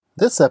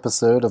This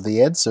episode of the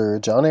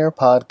EdSurge On Air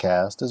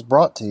podcast is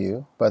brought to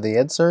you by the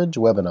EdSurge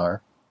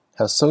webinar,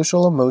 How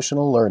Social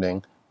Emotional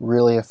Learning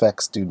Really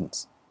Affects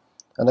Students.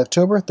 On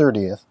October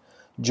 30th,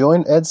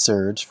 join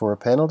EdSurge for a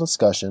panel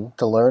discussion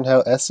to learn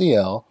how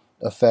SEL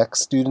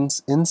affects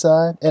students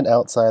inside and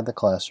outside the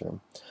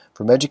classroom.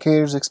 From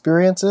educators'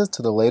 experiences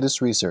to the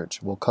latest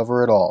research, we'll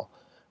cover it all.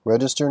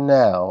 Register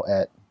now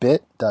at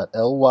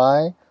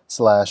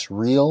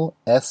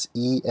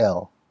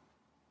bit.ly/realsel.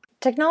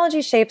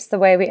 Technology shapes the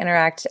way we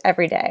interact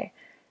every day.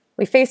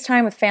 We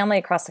FaceTime with family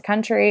across the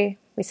country.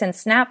 We send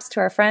snaps to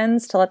our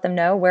friends to let them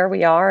know where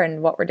we are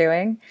and what we're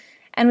doing.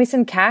 And we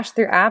send cash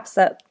through apps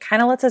that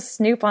kind of lets us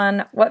snoop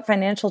on what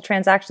financial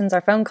transactions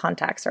our phone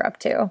contacts are up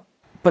to.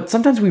 But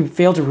sometimes we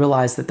fail to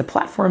realize that the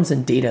platforms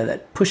and data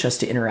that push us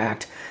to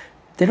interact,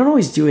 they don't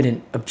always do it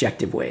in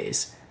objective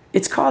ways.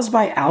 It's caused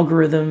by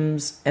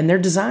algorithms, and they're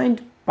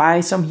designed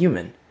by some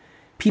human.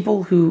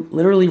 People who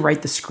literally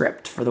write the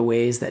script for the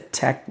ways that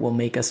tech will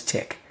make us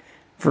tick,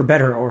 for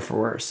better or for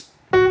worse.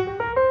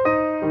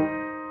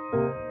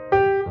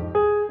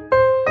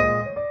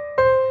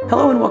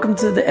 Hello and welcome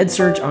to the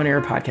EdSurge On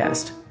Air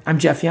podcast. I'm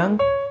Jeff Young.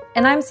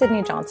 And I'm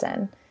Sydney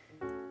Johnson.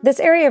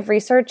 This area of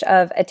research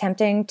of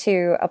attempting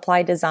to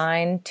apply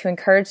design to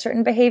encourage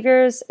certain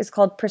behaviors is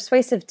called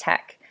persuasive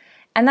tech.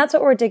 And that's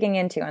what we're digging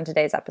into on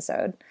today's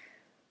episode.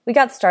 We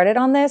got started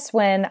on this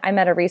when I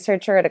met a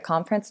researcher at a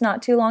conference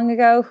not too long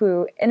ago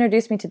who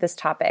introduced me to this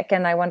topic,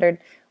 and I wondered,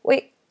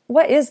 wait,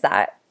 what is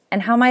that?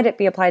 And how might it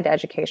be applied to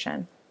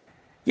education?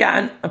 Yeah,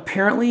 and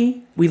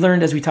apparently we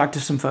learned as we talked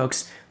to some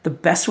folks, the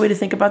best way to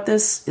think about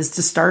this is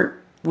to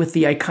start with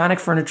the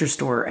iconic furniture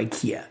store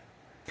IKEA.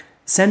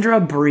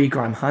 Sandra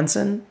Burry-Gram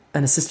Hansen,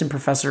 an assistant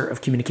professor of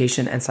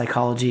communication and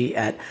psychology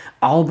at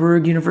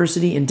Aalborg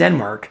University in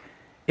Denmark,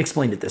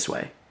 explained it this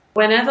way.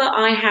 Whenever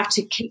I have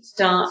to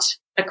kickstart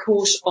a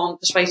course on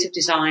persuasive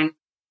design,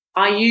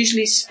 I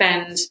usually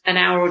spend an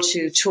hour or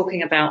two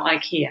talking about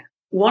IKEA.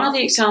 One of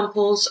the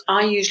examples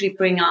I usually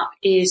bring up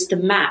is the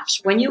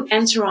maps. When you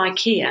enter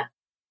IKEA,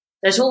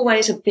 there's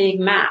always a big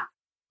map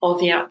of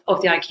the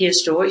IKEA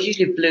store. It's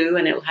usually blue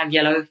and it will have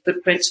yellow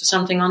footprints or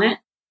something on it.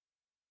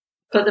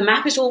 But the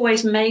map is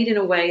always made in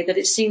a way that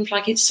it seems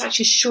like it's such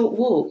a short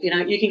walk. You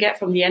know, you can get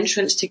from the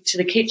entrance to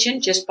the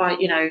kitchen just by,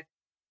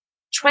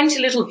 20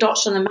 little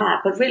dots on the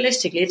map. But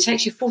realistically, it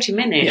takes you 40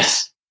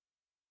 minutes.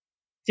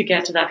 To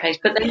get to that place,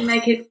 but they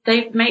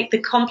make the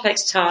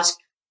complex task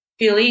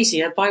feel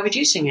easier by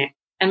reducing it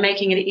and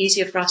making it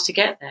easier for us to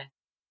get there.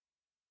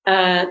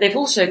 They've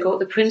also got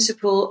the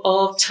principle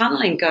of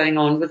tunneling going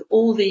on with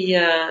all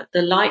the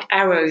light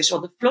arrows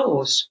on the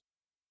floors.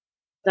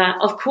 That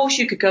of course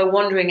you could go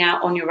wandering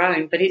out on your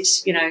own, but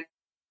it's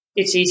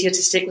easier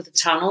to stick with the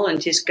tunnel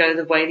and just go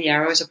the way the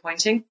arrows are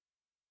pointing.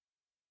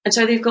 And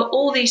so they've got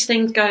all these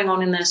things going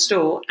on in their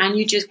store, and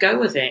you just go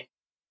with it.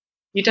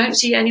 You don't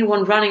see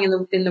anyone running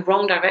in the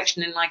wrong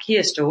direction in an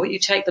IKEA store. You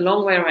take the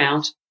long way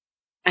around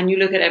and you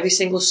look at every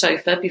single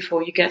sofa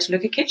before you get to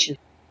look at kitchen.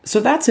 So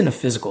that's in a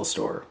physical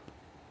store.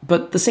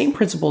 But the same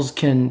principles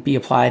can be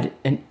applied,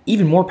 and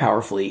even more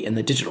powerfully, in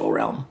the digital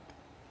realm.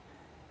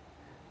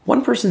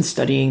 One person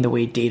studying the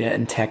way data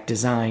and tech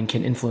design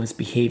can influence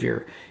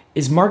behavior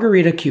is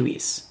Margarita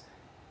Kuis,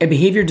 a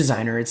behavior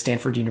designer at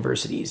Stanford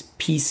University's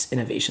Peace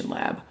Innovation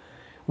Lab,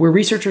 where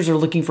researchers are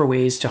looking for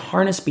ways to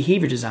harness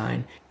behavior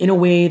design in a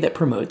way that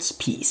promotes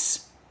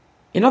peace.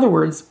 In other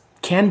words,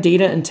 can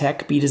data and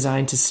tech be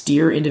designed to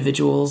steer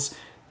individuals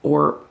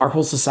or our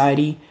whole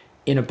society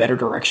in a better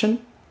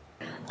direction?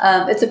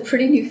 It's a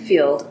pretty new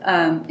field.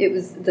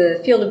 The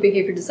field of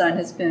behavior design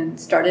has been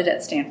started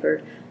at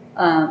Stanford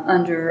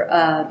under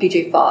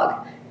B.J.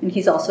 Fogg, and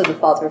he's also the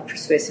father of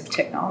persuasive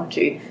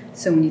technology.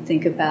 So when you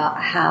think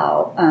about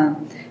how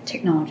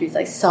technologies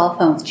like cell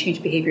phones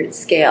change behavior at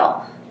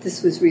scale,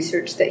 this was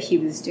research that he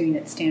was doing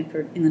at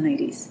Stanford in the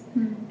 90s.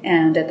 Mm-hmm.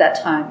 And at that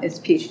time, his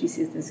PhD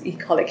thesis, he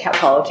called it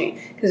captology,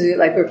 because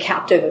we're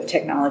captive of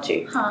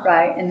technology,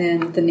 right? And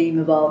then the name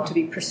evolved to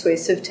be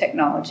persuasive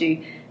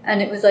technology. And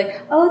it was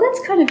like, oh, that's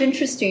kind of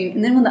interesting.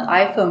 And then when the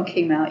iPhone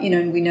came out,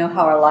 and we know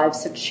how our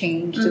lives have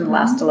changed in the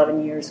last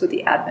 11 years with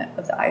the advent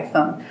of the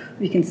iPhone,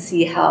 we can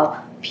see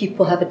how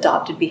people have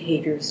adopted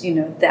behaviors,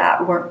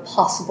 that weren't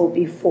possible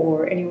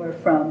before, anywhere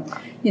from,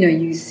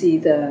 you see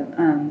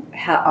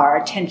how our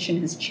attention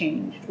has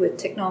changed with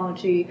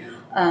technology,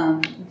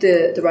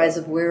 the rise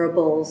of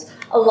wearables,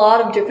 a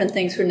lot of different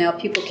things where now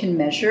people can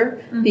measure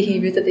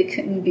behavior that they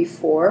couldn't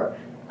before,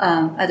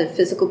 either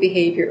physical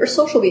behavior or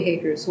social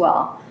behavior as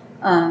well.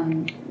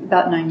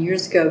 About 9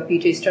 years ago,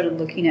 BJ started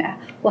looking at,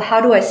 well,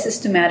 how do I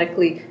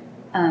systematically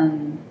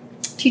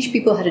teach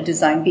people how to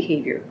design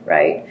behavior,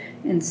 right?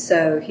 And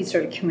so he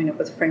started coming up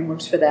with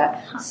frameworks for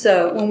that.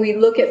 So when we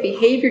look at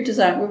behavior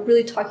design, we're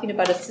really talking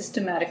about a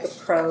systematic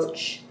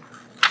approach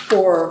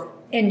for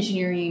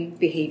engineering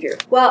behavior.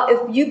 Well,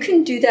 if you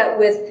can do that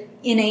with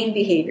inane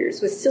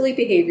behaviors, with silly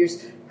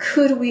behaviors,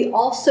 could we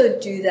also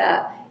do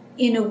that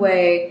in a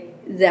way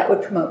that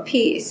would promote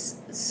peace?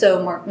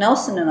 So Mark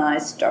Nelson and I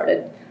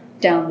started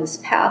down this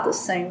path of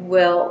saying,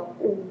 well,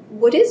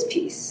 what is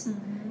peace?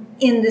 Mm-hmm.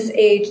 in this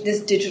age,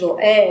 this digital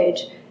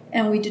age,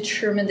 and we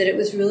determined that it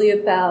was really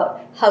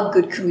about how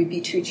good can we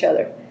be to each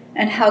other,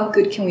 and how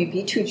good can we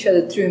be to each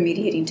other through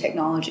mediating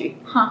technology,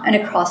 and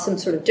across some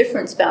sort of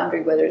difference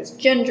boundary, whether it's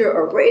gender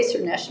or race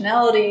or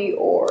nationality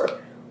or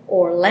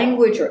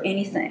language or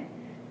anything.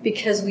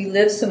 Because we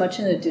live so much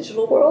in the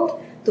digital world,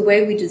 the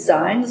way we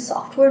design the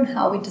software and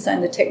how we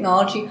design the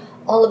technology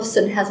all of a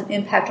sudden has an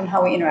impact on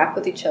how we interact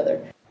with each other.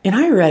 In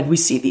higher ed, we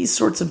see these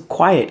sorts of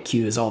quiet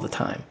cues all the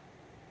time.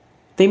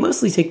 They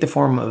mostly take the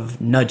form of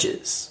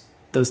nudges,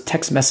 those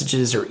text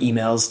messages or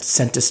emails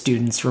sent to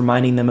students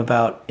reminding them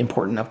about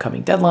important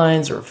upcoming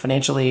deadlines or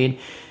financial aid,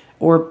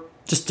 or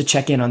just to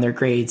check in on their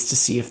grades to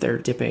see if they're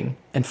dipping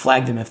and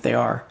flag them if they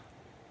are.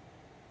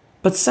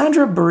 But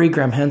Sandra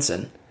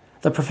Burry-Graham-Hansen,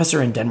 the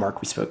professor in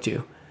Denmark we spoke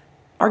to,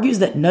 argues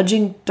that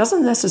nudging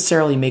doesn't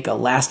necessarily make a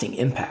lasting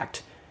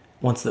impact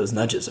once those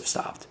nudges have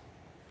stopped.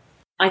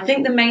 I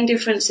think the main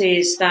difference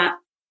is that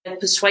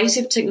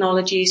persuasive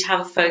technologies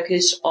have a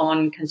focus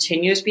on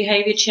continuous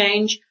behavior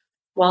change,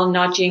 while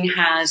nudging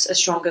has a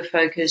stronger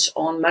focus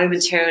on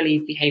momentarily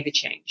behavior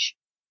change.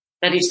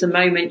 That is, the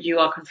moment you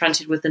are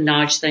confronted with the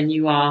nudge, then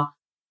you are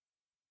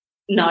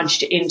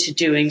nudged into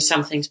doing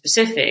something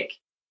specific.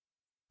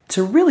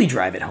 To really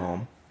drive it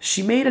home,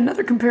 she made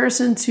another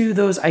comparison to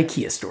those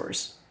IKEA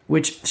stores,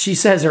 which she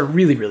says are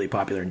really, really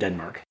popular in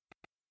Denmark.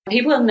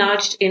 People are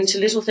nudged into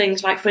little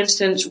things like, for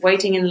instance,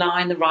 waiting in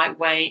line the right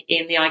way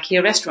in the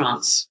IKEA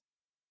restaurants.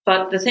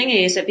 But the thing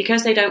is that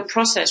because they don't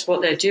process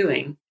what they're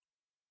doing,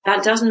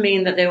 that doesn't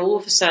mean that they're all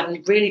of a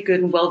sudden really good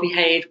and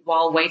well-behaved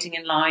while waiting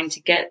in line to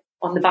get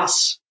on the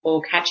bus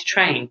or catch a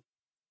train.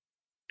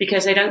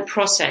 Because they don't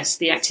process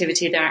the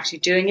activity they're actually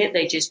doing it,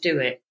 they just do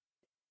it.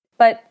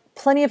 But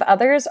plenty of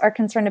others are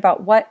concerned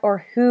about what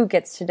or who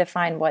gets to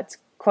define what's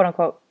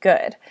quote-unquote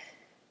good.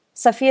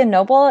 Safiya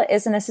Noble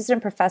is an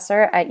assistant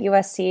professor at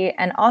USC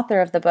and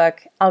author of the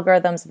book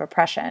Algorithms of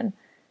Oppression.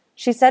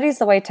 She studies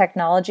the way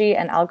technology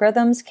and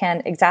algorithms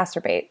can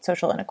exacerbate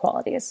social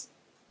inequalities.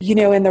 You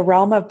know, in the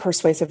realm of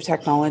persuasive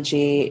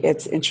technology,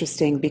 it's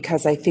interesting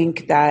because I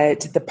think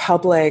that the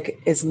public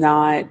is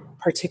not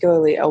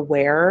particularly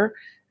aware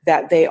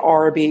that they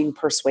are being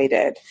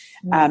persuaded.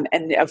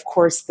 And of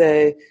course,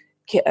 the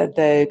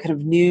kind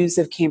of news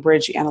of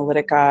Cambridge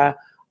Analytica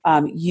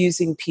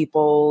using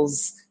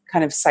people's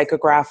kind of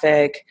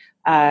psychographic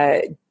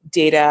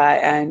data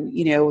and,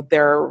 you know,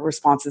 their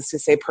responses to,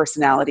 say,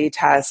 personality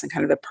tests and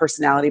kind of the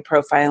personality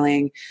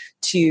profiling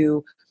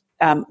to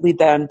lead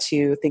them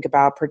to think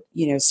about,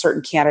 you know,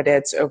 certain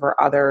candidates over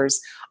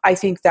others. I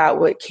think that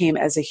what came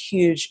as a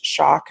huge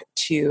shock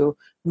to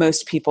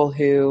most people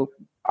who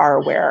are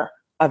aware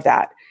of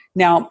that.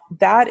 Now,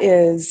 that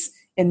is,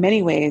 in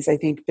many ways, I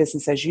think,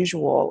 business as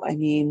usual. I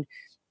mean,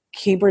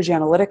 Cambridge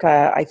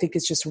Analytica, I think,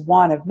 is just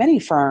one of many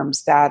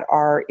firms that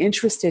are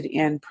interested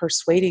in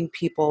persuading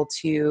people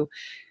to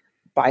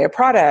buy a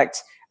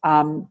product,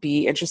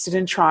 be interested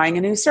in trying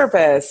a new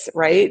service,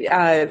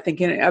 right?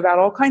 Thinking about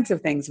all kinds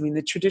of things. I mean,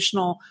 the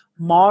traditional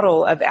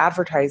model of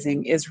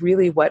advertising is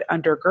really what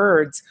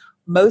undergirds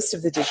most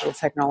of the digital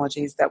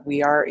technologies that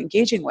we are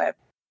engaging with.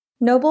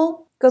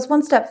 Noble goes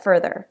one step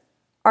further,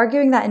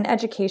 arguing that in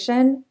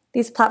education,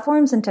 these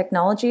platforms and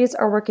technologies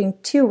are working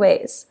two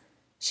ways,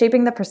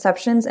 shaping the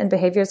perceptions and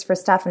behaviors for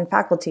staff and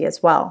faculty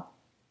as well.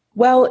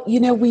 Well,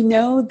 you know, we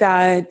know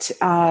that,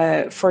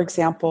 for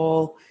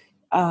example,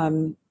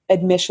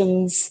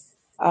 admissions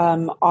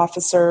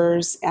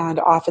officers and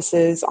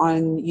offices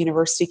on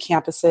university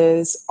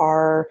campuses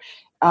are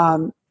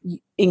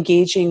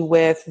engaging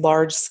with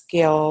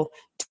large-scale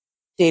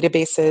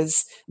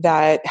databases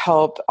that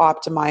help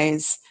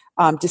optimize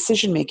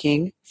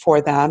decision-making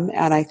for them.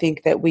 And I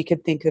think that we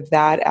could think of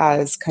that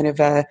as kind of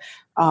an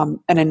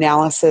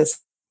analysis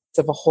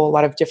of a whole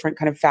lot of different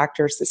kind of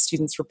factors that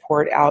students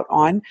report out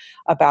on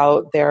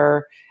about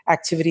their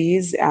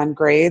activities and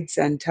grades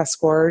and test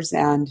scores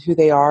and who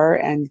they are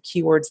and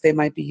keywords they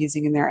might be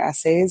using in their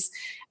essays.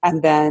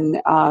 And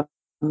then,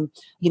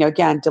 you know,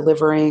 again,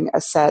 delivering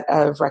a set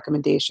of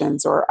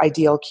recommendations or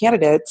ideal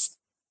candidates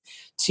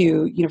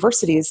to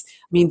universities.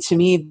 I mean, to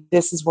me,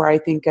 this is where I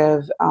think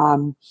of,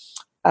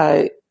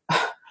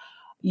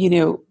 you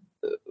know,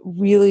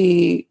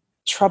 really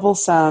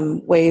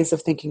troublesome ways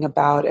of thinking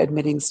about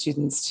admitting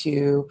students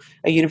to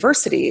a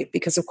university,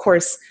 because of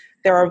course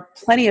there are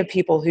plenty of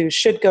people who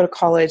should go to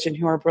college and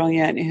who are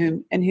brilliant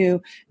and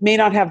who may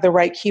not have the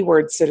right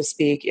keywords, so to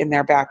speak, in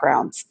their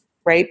backgrounds,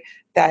 right?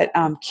 That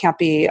can't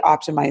be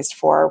optimized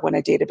for when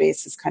a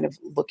database is kind of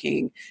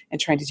looking and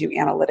trying to do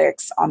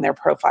analytics on their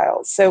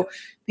profiles. So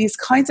these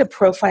kinds of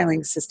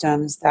profiling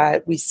systems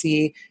that we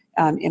see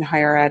in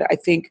higher ed, I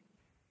think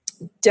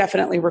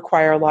definitely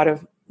require a lot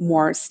of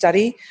more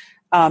study.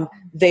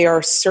 They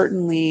are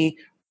certainly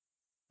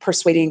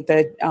persuading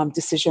the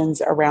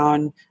decisions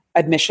around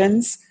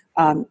admissions,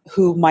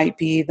 who might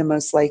be the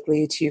most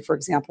likely to, for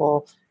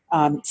example,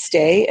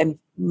 stay and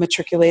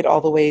matriculate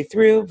all the way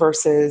through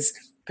versus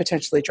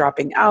potentially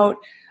dropping out.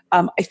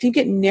 I think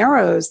it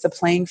narrows the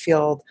playing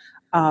field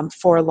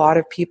for a lot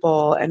of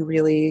people and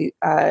really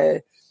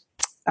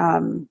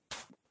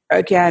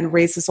again,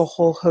 raises a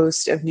whole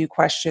host of new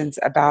questions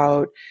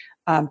about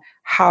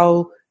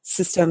how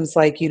systems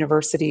like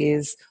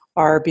universities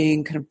are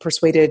being kind of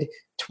persuaded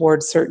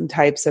towards certain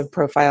types of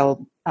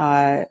profile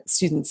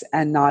students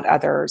and not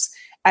others.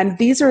 And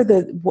these are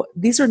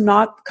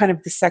not kind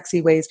of the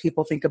sexy ways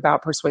people think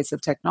about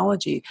persuasive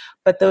technology,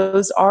 but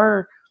those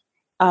are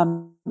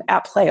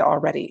at play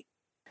already.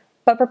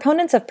 But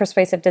proponents of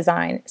persuasive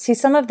design see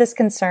some of this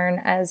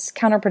concern as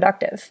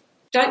counterproductive.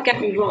 Don't get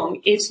me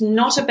wrong, it's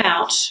not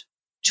about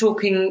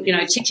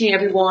teaching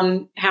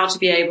everyone how to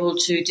be able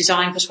to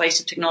design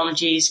persuasive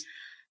technologies,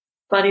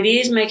 but it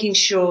is making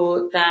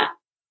sure that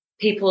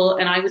people,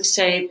 and I would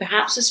say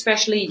perhaps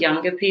especially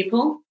younger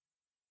people,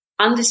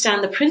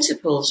 understand the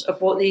principles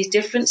of what these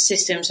different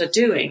systems are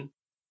doing.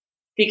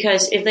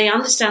 Because if they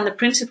understand the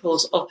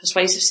principles of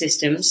persuasive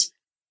systems,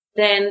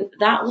 then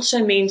that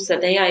also means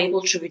that they are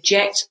able to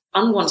reject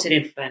unwanted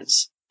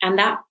influence. And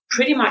that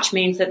pretty much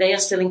means that they are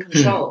still in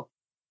control.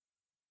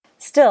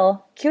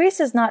 Still, Cuis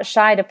is not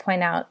shy to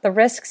point out the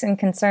risks and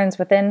concerns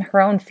within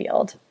her own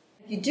field.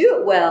 If you do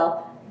it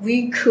well,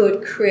 we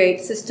could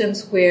create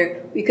systems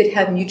where we could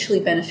have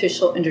mutually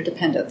beneficial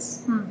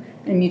interdependence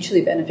and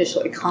mutually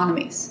beneficial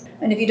economies.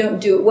 And if you don't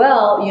do it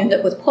well, you end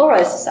up with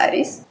polarized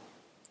societies.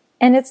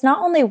 And it's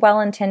not only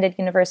well-intended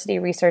university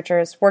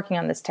researchers working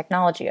on this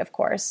technology, of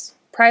course.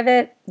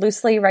 Private,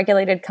 loosely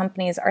regulated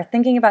companies are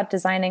thinking about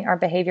designing our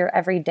behavior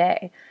every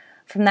day,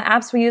 from the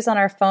apps we use on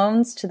our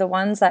phones to the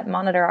ones that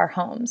monitor our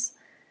homes.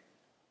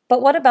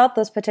 But what about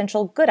those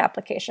potential good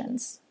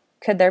applications?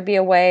 Could there be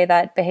a way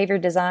that behavior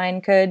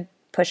design could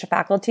push a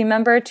faculty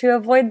member to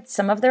avoid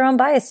some of their own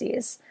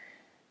biases?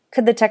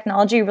 Could the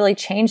technology really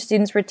change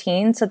students'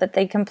 routines so that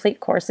they complete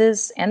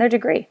courses and their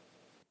degree?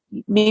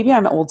 Maybe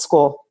I'm old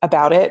school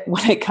about it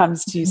when it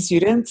comes to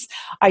students.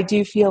 I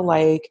do feel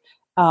like,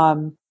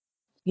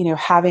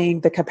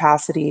 having the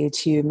capacity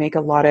to make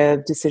a lot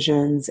of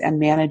decisions and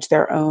manage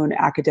their own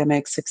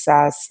academic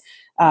success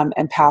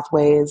and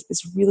pathways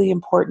is really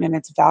important, and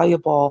it's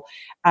valuable.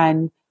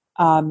 And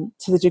to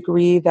the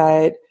degree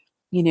that,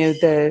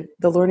 the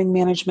learning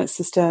management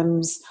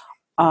systems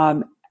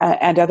and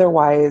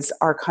otherwise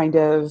are kind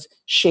of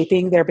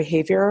shaping their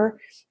behavior,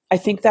 I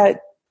think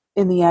that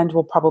in the end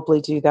will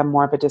probably do them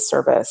more of a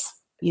disservice.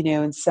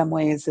 In some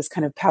ways, this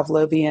kind of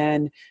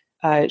Pavlovian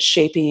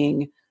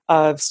shaping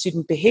of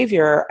student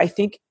behavior, I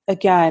think,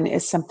 again,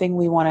 is something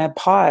we want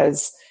to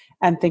pause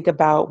and think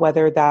about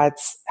whether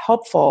that's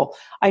helpful.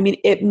 I mean,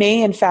 it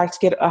may, in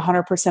fact, get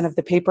 100% of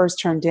the papers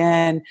turned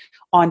in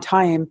on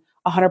time,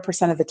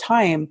 100% of the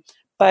time,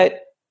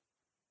 but,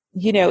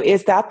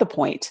 is that the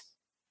point?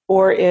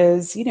 Or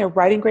is,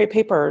 writing great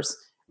papers,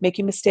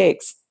 making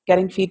mistakes,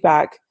 getting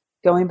feedback,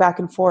 going back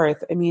and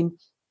forth? I mean,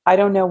 I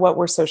don't know what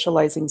we're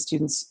socializing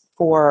students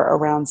for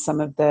around some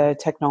of the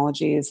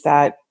technologies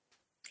that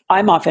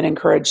I'm often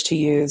encouraged to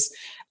use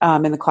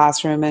in the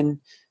classroom, and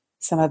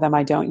some of them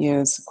I don't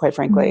use, quite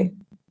frankly.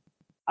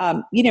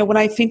 When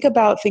I think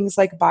about things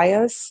like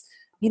bias,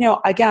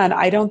 again,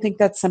 I don't think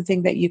that's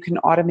something that you can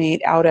automate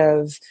out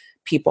of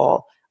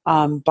people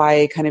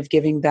by kind of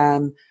giving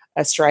them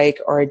a strike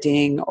or a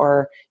ding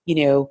or,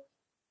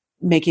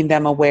 making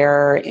them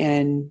aware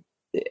in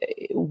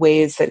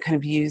ways that kind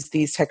of use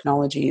these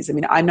technologies. I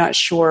mean, I'm not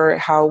sure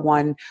how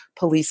one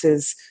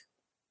polices,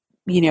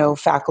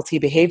 faculty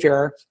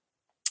behavior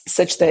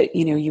such that,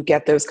 you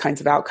get those kinds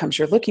of outcomes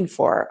you're looking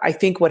for. I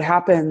think what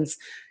happens,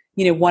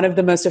 one of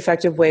the most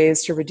effective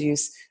ways to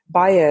reduce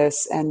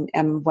bias, and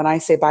when I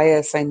say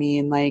bias, I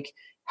mean like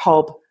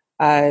help,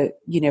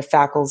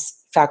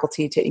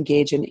 faculty to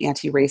engage in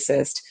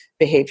anti-racist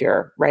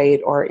behavior, right?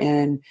 Or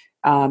in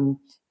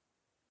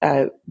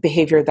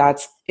behavior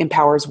that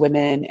empowers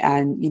women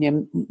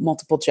and,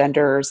 multiple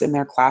genders in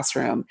their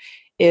classroom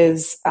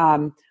is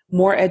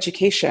more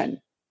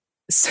education.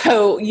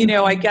 So,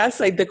 I guess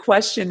the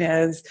question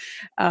is,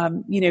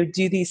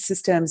 do these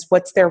systems,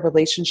 what's their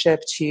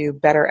relationship to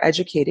better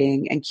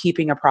educating and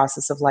keeping a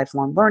process of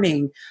lifelong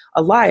learning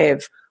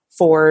alive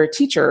for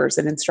teachers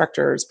and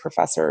instructors,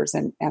 professors,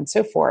 and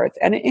so forth,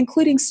 and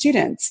including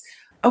students?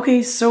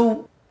 Okay,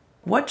 so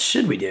what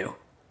should we do?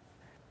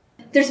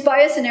 There's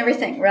bias in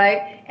everything,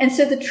 right? And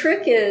so the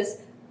trick is,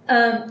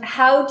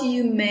 how do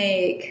you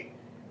make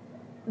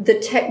the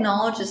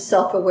technologist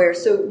self-aware?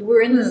 So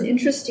we're in this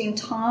interesting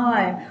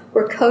time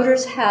where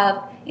coders have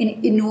an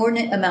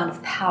inordinate amount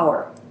of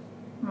power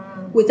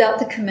without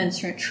the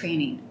commensurate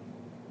training.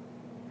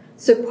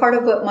 So part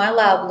of what my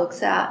lab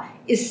looks at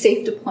is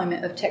safe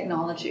deployment of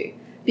technology,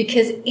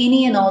 because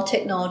any and all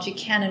technology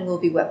can and will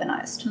be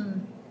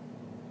weaponized.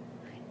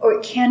 Or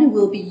it can and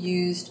will be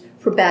used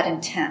for bad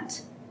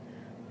intent.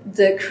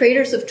 The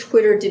creators of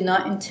Twitter did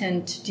not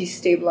intend to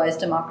destabilize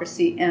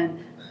democracy and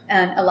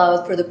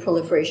allow for the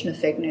proliferation of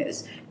fake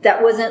news.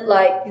 That wasn't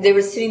like they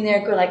were sitting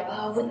there going like,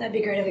 oh, wouldn't that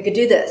be great if we could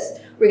do this?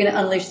 We're going to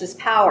unleash this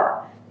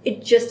power.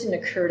 It just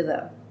didn't occur to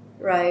them,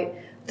 right?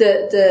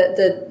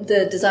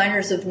 The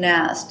designers of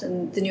NAST,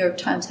 and the New York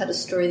Times had a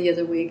story the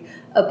other week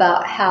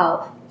about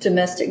how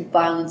domestic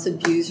violence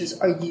abusers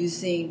are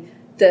using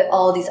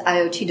all these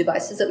IoT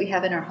devices that we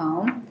have in our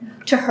home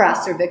to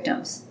harass their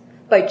victims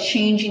by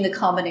changing the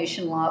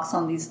combination locks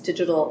on these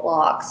digital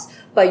locks,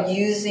 by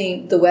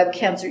using the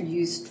webcams that are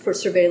used for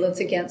surveillance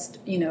against,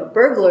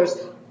 burglars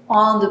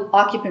on the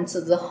occupants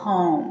of the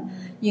home,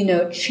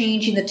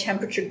 changing the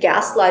temperature,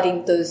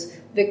 gaslighting those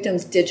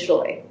victims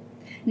digitally.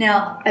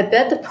 Now, I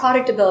bet the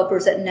product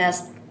developers at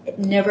Nest, it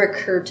never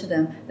occurred to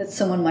them that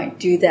someone might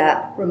do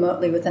that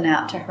remotely with an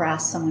app to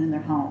harass someone in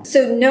their home.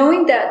 So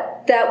knowing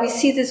that we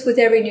see this with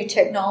every new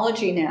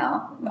technology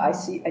now, I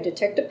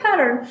detect a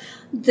pattern,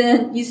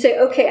 then you say,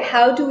 okay,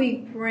 how do we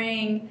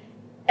bring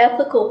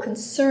ethical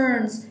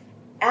concerns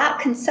at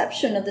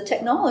conception of the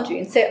technology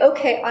and say,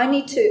 okay, I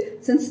need to,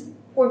 since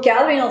we're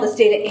gathering all this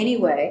data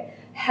anyway,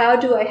 how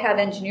do I have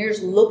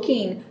engineers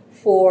looking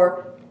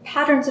for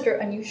patterns that are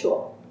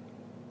unusual?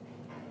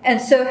 And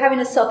so having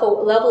a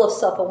level of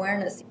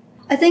self-awareness.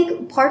 I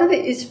think part of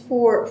it is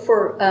for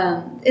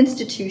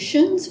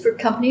institutions, for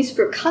companies,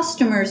 for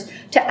customers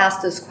to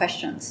ask those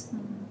questions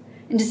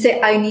and to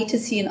say, I need to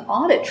see an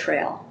audit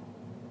trail.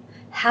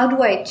 How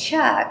do I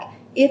check?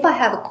 If I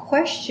have a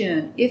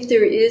question, if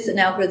there is an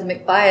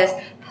algorithmic bias,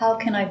 how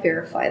can I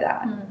verify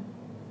that?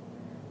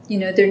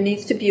 There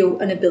needs to be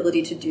an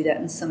ability to do that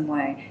in some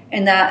way.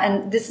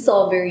 And this is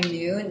all very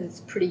new and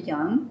it's pretty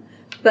young.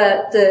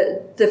 But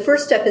the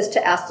first step is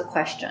to ask the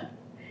question.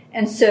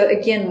 And so,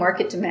 again,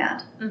 market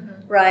demand,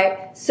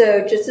 right?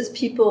 So just as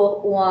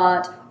people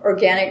want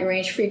organic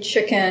range-free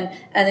chicken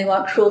and they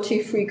want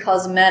cruelty-free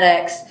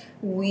cosmetics,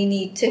 we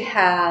need to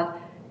have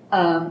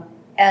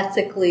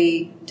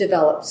ethically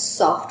developed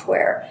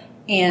software.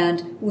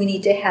 And we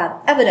need to have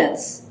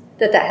evidence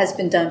that has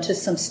been done to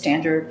some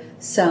standard,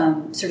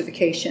 some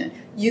certification.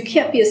 You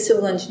can't be a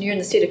civil engineer in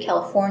the state of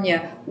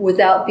California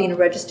without being a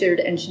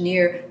registered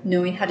engineer,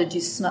 knowing how to do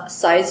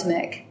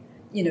seismic,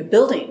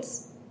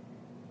 buildings.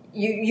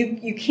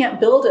 You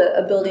can't build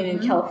a building in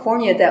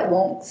California that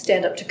won't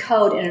stand up to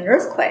code in an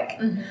earthquake.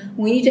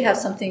 We need to have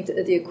something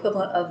the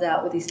equivalent of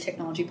that with these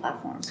technology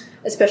platforms,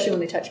 especially when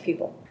they touch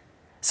people.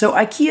 So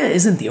IKEA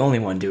isn't the only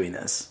one doing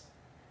this.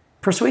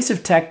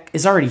 Persuasive tech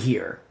is already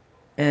here,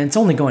 and it's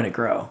only going to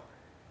grow.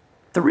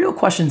 The real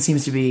question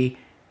seems to be,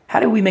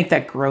 how do we make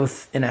that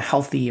growth in a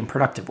healthy and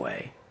productive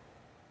way?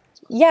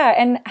 Yeah,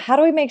 and how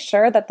do we make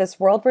sure that this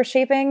world we're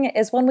shaping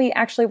is one we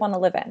actually want to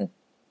live in?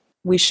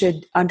 We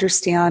should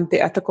understand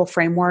the ethical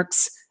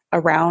frameworks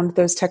around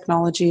those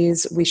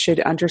technologies. We should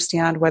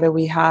understand whether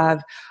we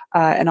have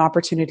an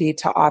opportunity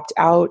to opt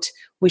out.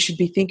 We should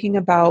be thinking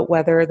about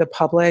whether the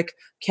public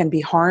can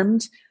be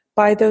harmed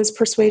by those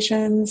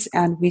persuasions,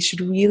 and we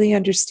should really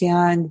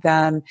understand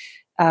them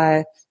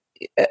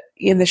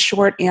in the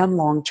short and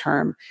long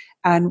term.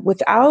 And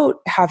without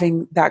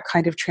having that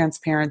kind of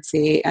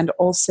transparency and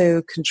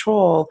also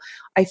control,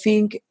 I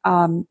think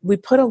we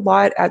put a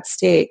lot at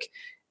stake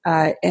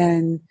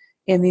in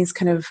these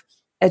kind of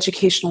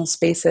educational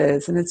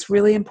spaces. And it's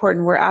really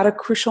important. We're at a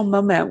crucial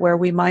moment where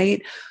we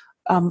might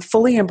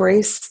fully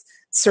embrace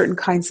certain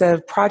kinds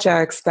of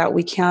projects that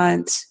we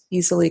can't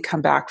easily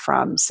come back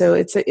from. So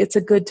it's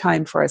a good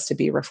time for us to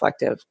be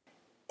reflective.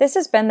 This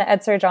has been the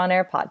EdSurge On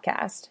Air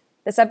podcast.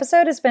 This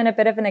episode has been a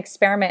bit of an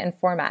experiment in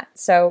format,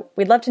 so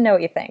we'd love to know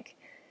what you think.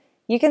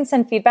 You can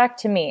send feedback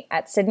to me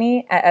at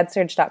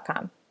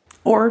Sydney@edsurge.com.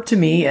 Or to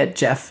me at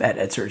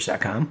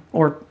Jeff@edsurge.com.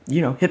 Or,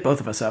 hit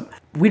both of us up.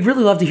 We'd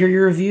really love to hear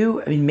your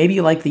review. I mean, maybe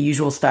you like the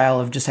usual style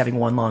of just having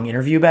one long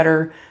interview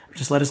better.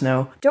 Just let us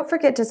know. Don't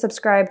forget to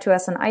subscribe to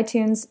us on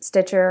iTunes,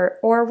 Stitcher,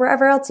 or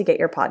wherever else you get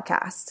your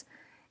podcasts.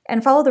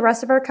 And follow the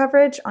rest of our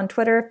coverage on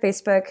Twitter,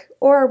 Facebook,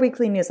 or our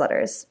weekly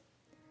newsletters.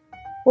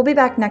 We'll be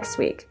back next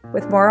week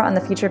with more on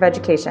the future of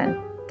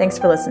education. Thanks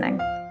for listening.